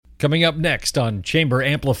Coming up next on Chamber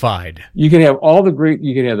Amplified. You can have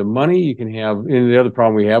you can have the money, you can have, and the other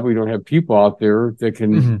problem we don't have people out there that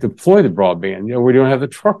can deploy the broadband. We don't have the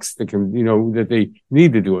trucks that can, that they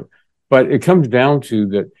need to do it. But it comes down to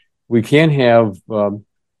that we can't have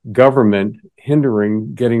government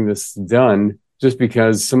hindering getting this done just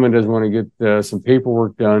because someone doesn't want to get some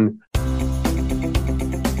paperwork done.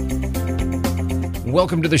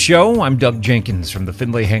 Welcome to the show. I'm Doug Jenkins from the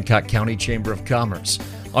Findlay-Hancock County Chamber of Commerce.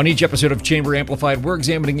 On each episode of Chamber Amplified, we're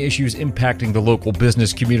examining issues impacting the local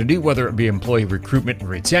business community, whether it be employee recruitment and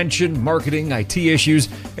retention, marketing, IT issues.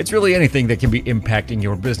 It's really anything that can be impacting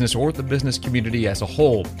your business or the business community as a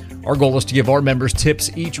whole. Our goal is to give our members tips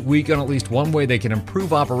each week on at least one way they can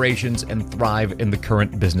improve operations and thrive in the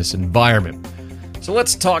current business environment. So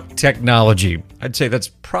let's talk technology. I'd say that's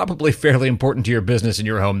probably fairly important to your business and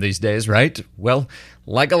your home these days, right? Well,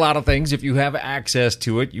 like a lot of things, if you have access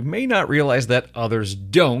to it, you may not realize that others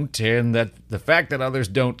don't, and that the fact that others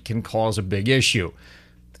don't can cause a big issue.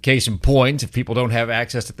 Case in point, if people don't have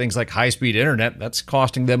access to things like high-speed internet, that's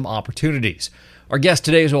costing them opportunities. Our guest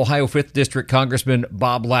today is Ohio 5th District Congressman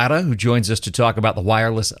Bob Latta, who joins us to talk about the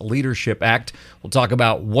Wireless Leadership Act. We'll talk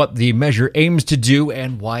about what the measure aims to do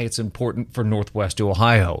and why it's important for Northwest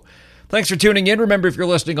Ohio. Thanks for tuning in. Remember, if you're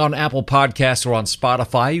listening on Apple Podcasts or on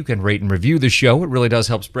Spotify, you can rate and review the show. It really does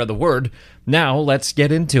help spread the word. Now, let's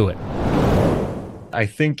get into it. I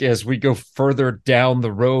think as we go further down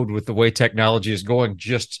the road with the way technology is going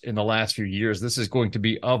just in the last few years, this is going to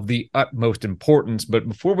be of the utmost importance. But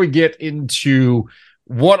before we get into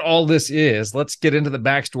what all this is, let's get into the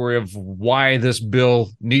backstory of why this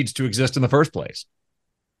bill needs to exist in the first place.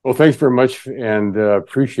 Well, thanks very much and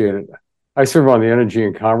appreciate it. I serve on the Energy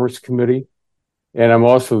and Commerce Committee, and I'm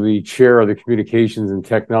also the chair of the Communications and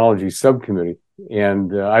Technology Subcommittee.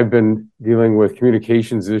 And I've been dealing with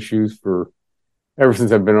communications issues ever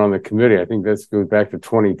since I've been on the committee. I think that goes back to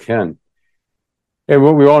 2010. And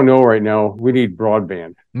what we all know right now, we need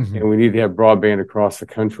broadband, and we need to have broadband across the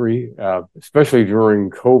country, especially during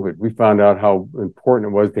COVID. We found out how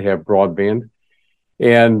important it was to have broadband.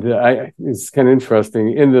 And it's kind of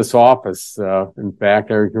interesting. In this office, in fact,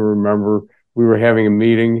 I can remember we were having a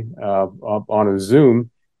meeting up on a Zoom,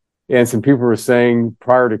 and some people were saying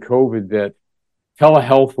prior to COVID that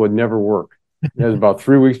telehealth would never work. It was about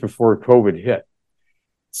 3 weeks before COVID hit.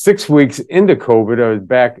 6 weeks into COVID, I was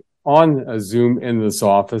back on a Zoom in this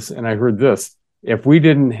office, and I heard this: if we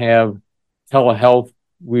didn't have telehealth,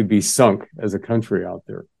 we'd be sunk as a country out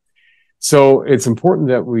there. So it's important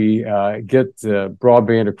that we get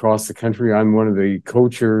broadband across the country. I'm one of the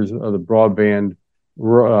co-chairs of the Broadband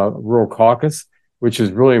Rural Caucus, which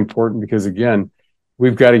is really important because, again,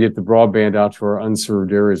 we've got to get the broadband out to our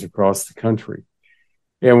unserved areas across the country.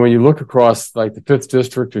 And when you look across like the 5th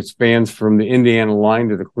District, it spans from the Indiana line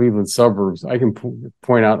to the Cleveland suburbs. I can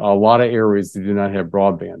point out a lot of areas that do not have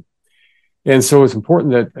broadband. And so it's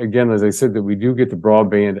important that, again, as I said, that we do get the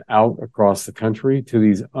broadband out across the country to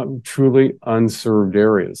these truly unserved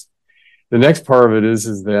areas. The next part of it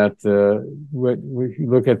is that we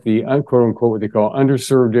look at the quote unquote, what they call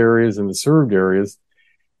underserved areas and the served areas.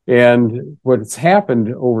 And what's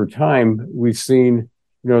happened over time, we've seen,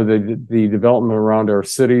 the development around our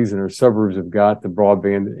cities and our suburbs have got the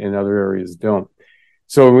broadband and other areas don't.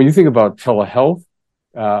 So when you think about telehealth,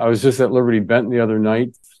 I was just at Liberty Benton the other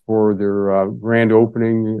night for their grand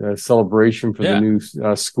opening celebration for the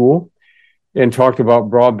new school, and talked about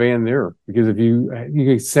broadband there. Because if you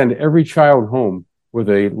can send every child home with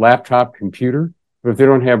a laptop computer, but if they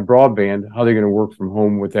don't have broadband, how are they going to work from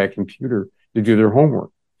home with that computer to do their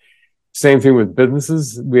homework? Same thing with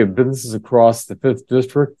businesses. We have businesses across the 5th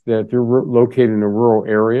District that they're located in a rural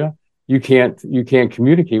area. You can't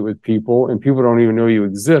communicate with people, and people don't even know you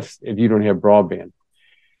exist if you don't have broadband.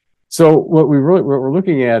 So what we're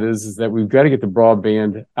looking at is that we've got to get the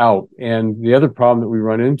broadband out. And the other problem that we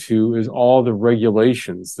run into is all the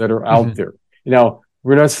regulations that are out there. Now,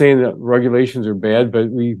 we're not saying that regulations are bad, but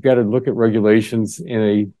we've got to look at regulations in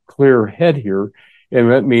a clear head here. And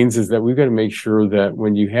what that means is that we've got to make sure that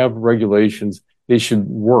when you have regulations, they should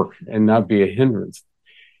work and not be a hindrance.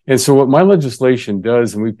 And so what my legislation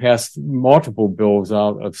does, and we passed multiple bills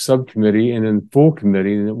out of subcommittee and in full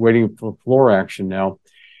committee, and waiting for floor action now,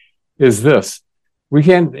 is this. We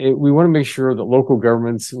want to make sure that local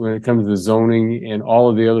governments, when it comes to zoning and all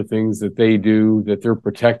of the other things that they do, that they're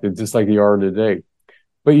protected just like they are today.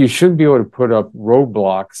 But you shouldn't be able to put up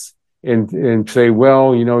roadblocks and say,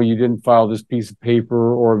 well, you didn't file this piece of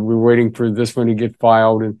paper, or we're waiting for this one to get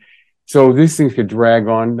filed. And so these things could drag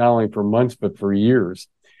on not only for months, but for years.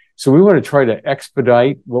 So we want to try to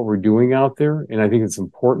expedite what we're doing out there. And I think it's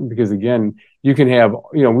important because, again, you can have,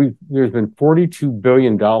 there's been $42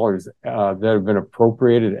 billion that have been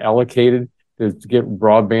appropriated, allocated to get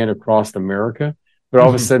broadband across America. But all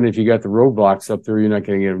of a sudden, if you got the roadblocks up there, you're not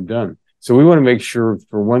going to get them done. So we want to make sure,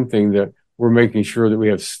 for one thing, that we're making sure that we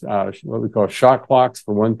have what we call shot clocks,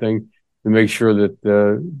 for one thing, to make sure that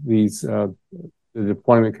the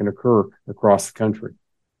deployment can occur across the country.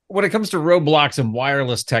 When it comes to roadblocks and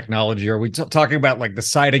wireless technology, are we talking about like the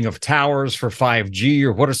siting of towers for 5G,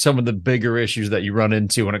 or what are some of the bigger issues that you run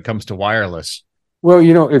into when it comes to wireless? Well,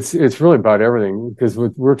 it's really about everything, because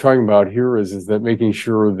what we're talking about here is that making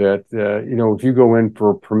sure that, if you go in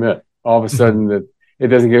for a permit, all of a sudden that it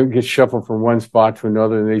doesn't get shuffled from one spot to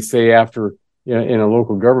another. And they say after, in a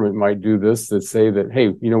local government might do this, that say that,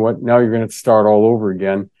 hey, you know what, now you're going to start all over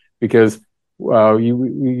again because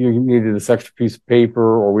you needed this extra piece of paper,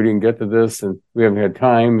 or we didn't get to this and we haven't had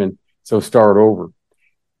time. And so start over.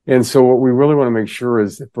 And so what we really want to make sure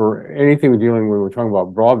is, for anything we're dealing with, when we're talking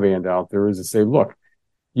about broadband out there, is to say, look,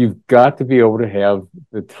 you've got to be able to have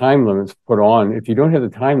the time limits put on. If you don't have the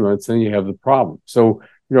time limits, then you have the problem. So,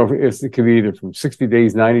 it could be either from 60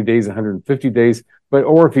 days, 90 days, 150 days,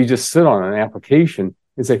 or if you just sit on an application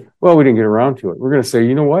and say, well, we didn't get around to it. We're going to say,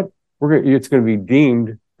 you know what? It's going to be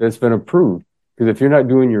deemed that it's been approved. Because if you're not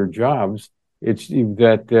doing your jobs, it's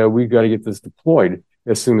that we've got to get this deployed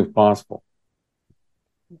as soon as possible.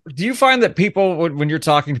 Do you find that people, when you're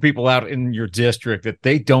talking to people out in your district, that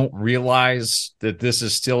they don't realize that this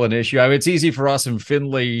is still an issue? I mean, it's easy for us in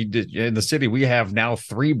Findlay, in the city. We have now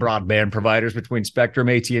 3 broadband providers between Spectrum,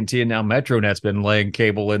 AT&T, and now MetroNet's been laying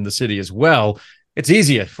cable in the city as well. It's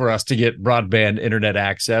easier for us to get broadband internet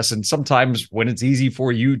access. And sometimes when it's easy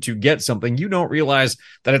for you to get something, you don't realize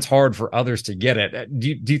that it's hard for others to get it.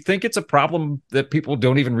 Do you think it's a problem that people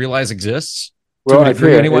don't even realize exists? Well,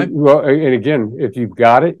 anyway. And again, if you've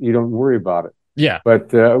got it, you don't worry about it. Yeah.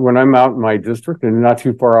 But when I'm out in my district and not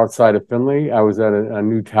too far outside of Findlay, I was at a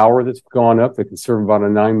new tower that's gone up that can serve about a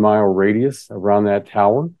 9-mile radius around that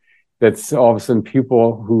tower. That's all of a sudden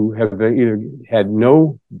people who have either had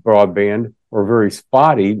no broadband or very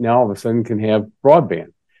spotty, now all of a sudden can have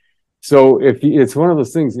broadband. So it's one of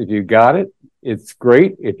those things, if you got it, it's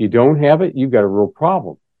great. If you don't have it, you've got a real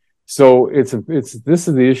problem. So this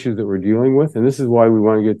is the issue that we're dealing with, and this is why we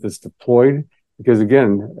want to get this deployed. Because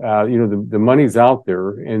again, the money's out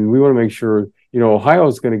there, and we want to make sure. Ohio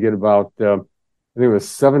is going to get about I think it was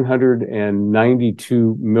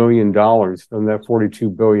 $792 million from that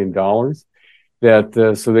 $42 billion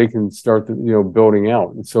that so they can start building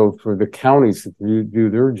out. And so for the counties to do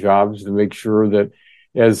their jobs to make sure that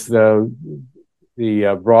as the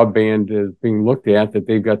broadband is being looked at, that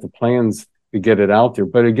they've got the plans to get it out there.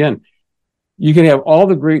 But again, you can have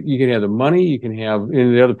you can have the money, you can have,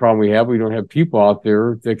 and the other problem we don't have people out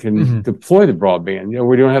there that can deploy the broadband.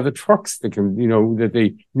 We don't have the trucks that can, that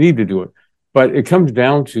they need to do it. But it comes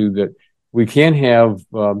down to that we can't have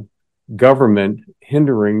government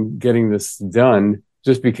hindering getting this done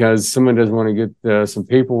just because someone doesn't want to get some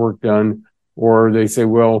paperwork done, or they say,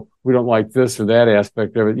 well, we don't like this or that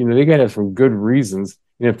aspect of it. They got to have some good reasons.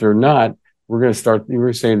 And if they're not, we're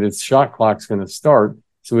saying that shot clock's going to start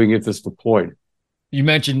so we can get this deployed. You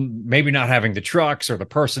mentioned maybe not having the trucks or the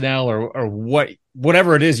personnel or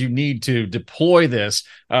whatever it is you need to deploy this.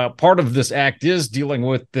 Part of this act is dealing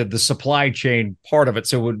with the supply chain part of it.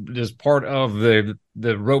 So as part of the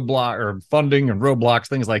roadblock or funding and roadblocks,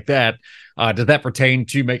 things like that, does that pertain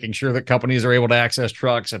to making sure that companies are able to access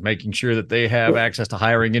trucks and making sure that they have access to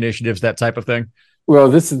hiring initiatives, that type of thing? Well,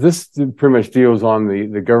 this pretty much deals on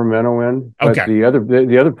the governmental end. But okay.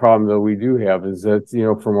 The other problem though we do have is that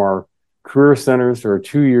from our career centers or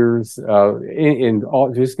 2 years in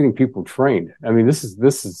all, just getting people trained. I mean, this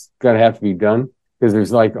is going to have to be done, because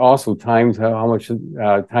there's also times how much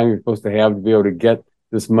time you're supposed to have to be able to get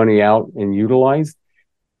this money out and utilized.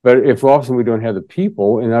 But if often we don't have the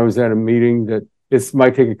people, and I was at a meeting that this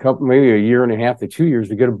might take maybe a year and a half to 2 years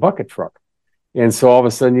to get a bucket truck. And so all of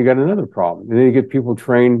a sudden you got another problem. And then you get people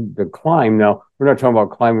trained to climb. Now, we're not talking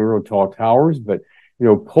about climbing real tall towers, but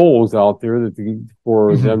poles out there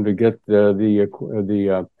for them to get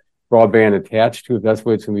the broadband attached to, if that's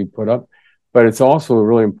what it's going to be put up. But it's also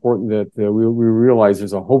really important that we realize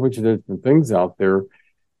there's a whole bunch of different things out there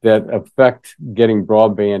that affect getting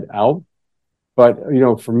broadband out. But,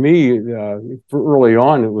 for me, for early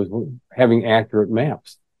on, it was having accurate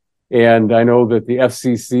maps. And I know that the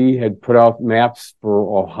FCC had put out maps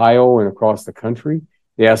for Ohio and across the country.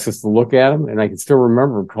 They asked us to look at them. And I can still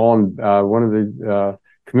remember calling one of the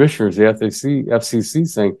commissioners, the FCC,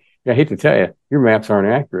 saying, I hate to tell you, your maps aren't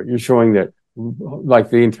accurate. You're showing that like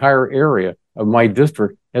the entire area of my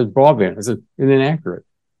district has broadband. I said, it's inaccurate.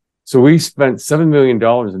 So we spent $7 million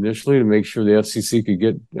initially to make sure the FCC could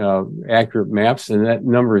get accurate maps, and that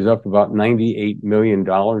number is up to about $98 million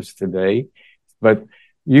today. But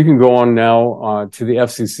you can go on now to the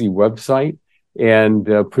FCC website and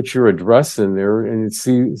put your address in there and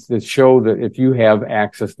show that if you have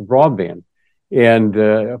access to broadband.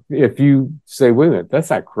 And if you say, wait a minute,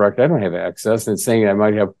 that's not correct, I don't have access, and it's saying I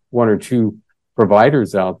might have one or two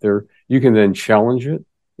providers out there, you can then challenge it.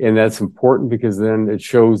 And that's important because then it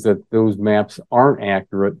shows that those maps aren't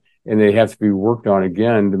accurate and they have to be worked on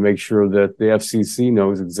again to make sure that the FCC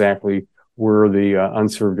knows exactly where the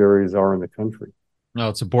unserved areas are in the country. No,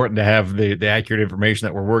 it's important to have the accurate information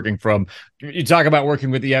that we're working from. You talk about working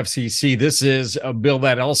with the FCC. This is a bill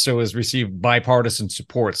that also has received bipartisan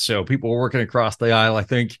support. So people are working across the aisle. I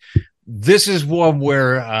think this is one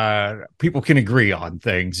where people can agree on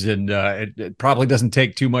things, and it probably doesn't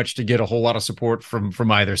take too much to get a whole lot of support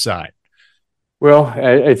from either side. Well,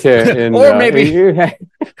 it's or maybe,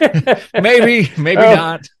 maybe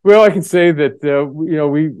not. Well, I can say that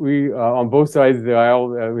we on both sides of the aisle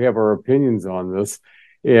we have our opinions on this,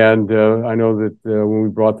 and I know that when we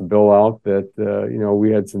brought the bill out, that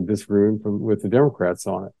we had some disagreement with the Democrats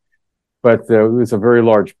on it. But it was a very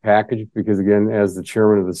large package because, again, as the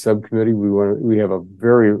chairman of the subcommittee, we have a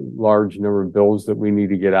very large number of bills that we need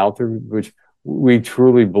to get out there, which we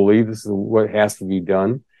truly believe this is what has to be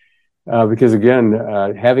done. Because, again,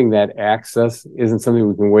 having that access isn't something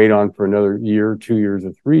we can wait on for another year, 2 years,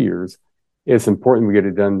 or 3 years. It's important we get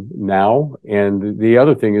it done now. And the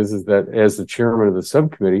other thing is that as the chairman of the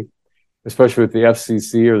subcommittee, especially with the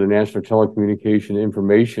FCC or the National Telecommunication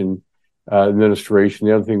Information Administration,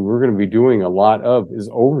 the other thing we're going to be doing a lot of is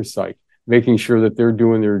oversight, making sure that they're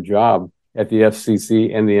doing their job at the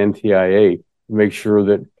FCC and the NTIA to make sure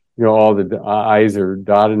that all the I's are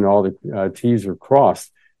dotted and all the T's are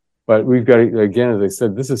crossed. But we've got to, again, as I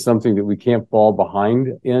said, this is something that we can't fall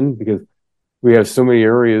behind in because we have so many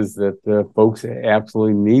areas that folks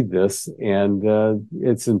absolutely need this, and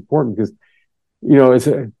it's important because it's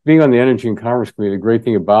being on the Energy and Commerce Committee. The great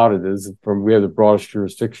thing about it is we have the broadest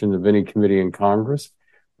jurisdiction of any committee in Congress.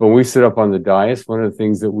 But when we sit up on the dais, one of the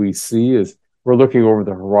things that we see is we're looking over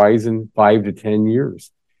the horizon 5 to 10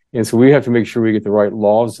 years. And so we have to make sure we get the right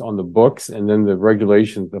laws on the books and then the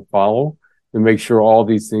regulations that follow to make sure all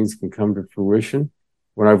these things can come to fruition.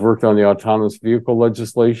 When I've worked on the autonomous vehicle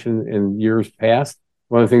legislation in years past,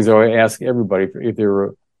 one of the things I ask everybody, if they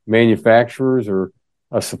were manufacturers or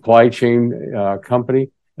a supply chain company,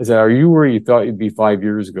 I said, are you where you thought you'd be 5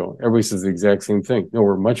 years ago? Everybody says the exact same thing. No,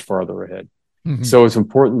 we're much farther ahead. Mm-hmm. So it's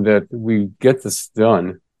important that we get this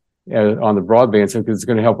done on the broadband side because it's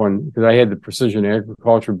going to help because I had the precision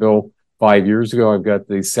agriculture bill 5 years ago. I've got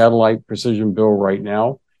the satellite precision bill right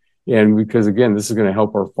now. And because, again, this is going to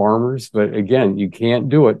help our farmers. But again, you can't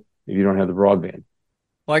do it if you don't have the broadband.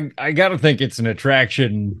 Well, I got to think it's an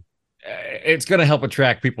attraction. It's going to help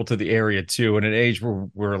attract people to the area, too. In an age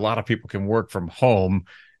where a lot of people can work from home,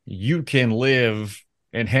 you can live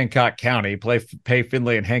in Hancock County, pay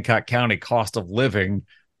Findlay and Hancock County cost of living,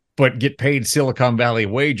 but get paid Silicon Valley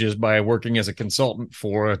wages by working as a consultant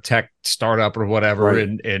for a tech startup or whatever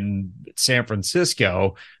right. in San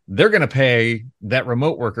Francisco. They're going to pay that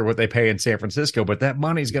remote worker what they pay in San Francisco, but that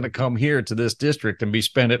money is going to come here to this district and be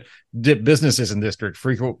spent at businesses in district,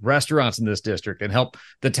 frequent restaurants in this district, and help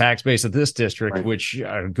the tax base of this district, right. which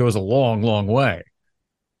goes a long, long way.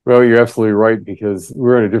 Well, you're absolutely right because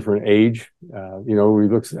we're in a different age. We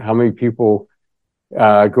look at how many people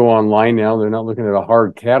go online now. They're not looking at a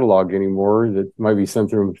hard catalog anymore that might be sent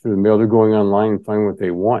through the mail. They're going online and finding what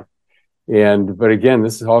they want. But again,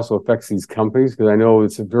 this also affects these companies because I know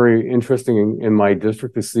it's very interesting in my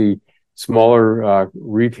district to see smaller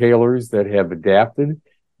retailers that have adapted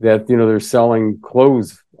that, they're selling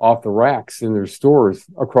clothes off the racks in their stores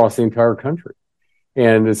across the entire country.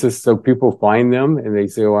 And it's just so people find them and they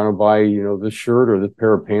say, oh, I want to buy, this shirt or this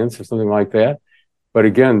pair of pants or something like that. But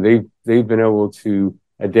again, they've been able to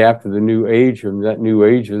adapt to the new age, and that new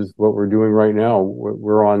age is what we're doing right now.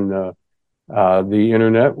 We're on the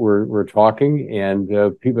internet. We're talking, and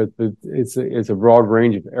people. It's a broad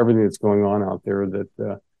range of everything that's going on out there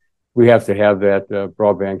that we have to have that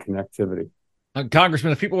broadband connectivity.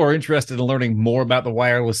 Congressman, if people are interested in learning more about the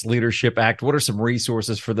Wireless Leadership Act, what are some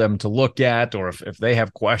resources for them to look at, or if they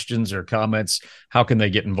have questions or comments, how can they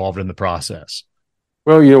get involved in the process?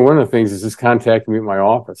 Well, one of the things is just contact me at my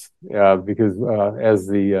office because as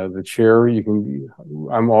the chair,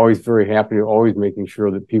 I'm always very happy to always making sure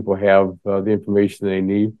that people have the information they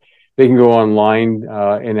need. They can go online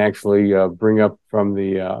and actually bring up from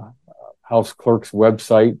the House Clerk's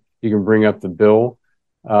website. You can bring up the bill.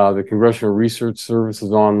 The Congressional Research Service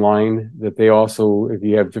is online. That they also, if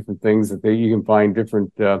you have different things, you can find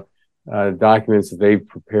different documents that they've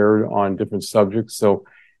prepared on different subjects. So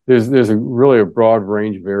there's really a broad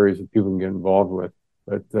range of areas that people can get involved with.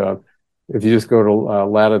 But if you just go to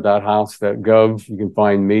lada.house.gov, you can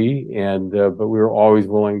find me. But we're always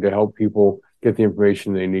willing to help people get the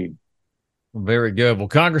information they need. Very good. Well,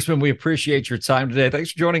 Congressman, we appreciate your time today.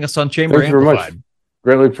 Thanks for joining us on Chamber Amplified. Thanks very much.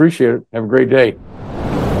 Greatly appreciate it. Have a great day.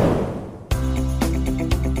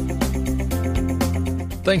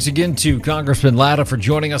 Thanks again to Congressman Latta for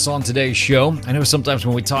joining us on today's show. I know sometimes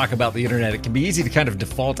when we talk about the internet, it can be easy to kind of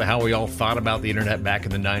default to how we all thought about the internet back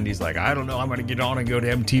in the 90s. Like, I don't know, I'm going to get on and go to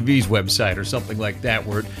MTV's website or something like that,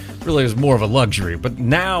 where it really is more of a luxury. But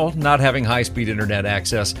now, not having high-speed internet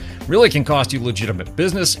access really can cost you legitimate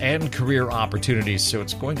business and career opportunities. So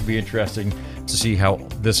it's going to be interesting to see how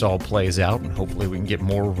this all plays out, and hopefully we can get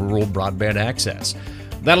more rural broadband access.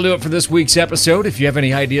 That'll do it for this week's episode. If you have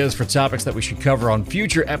any ideas for topics that we should cover on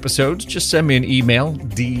future episodes, just send me an email,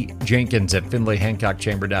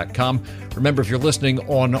 djenkins@findlayhancockchamber.com. Remember, if you're listening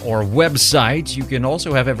on our website, you can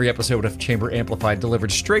also have every episode of Chamber Amplified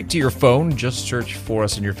delivered straight to your phone. Just search for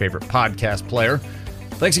us in your favorite podcast player.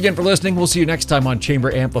 Thanks again for listening. We'll see you next time on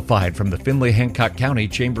Chamber Amplified from the Findlay Hancock County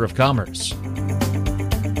Chamber of Commerce.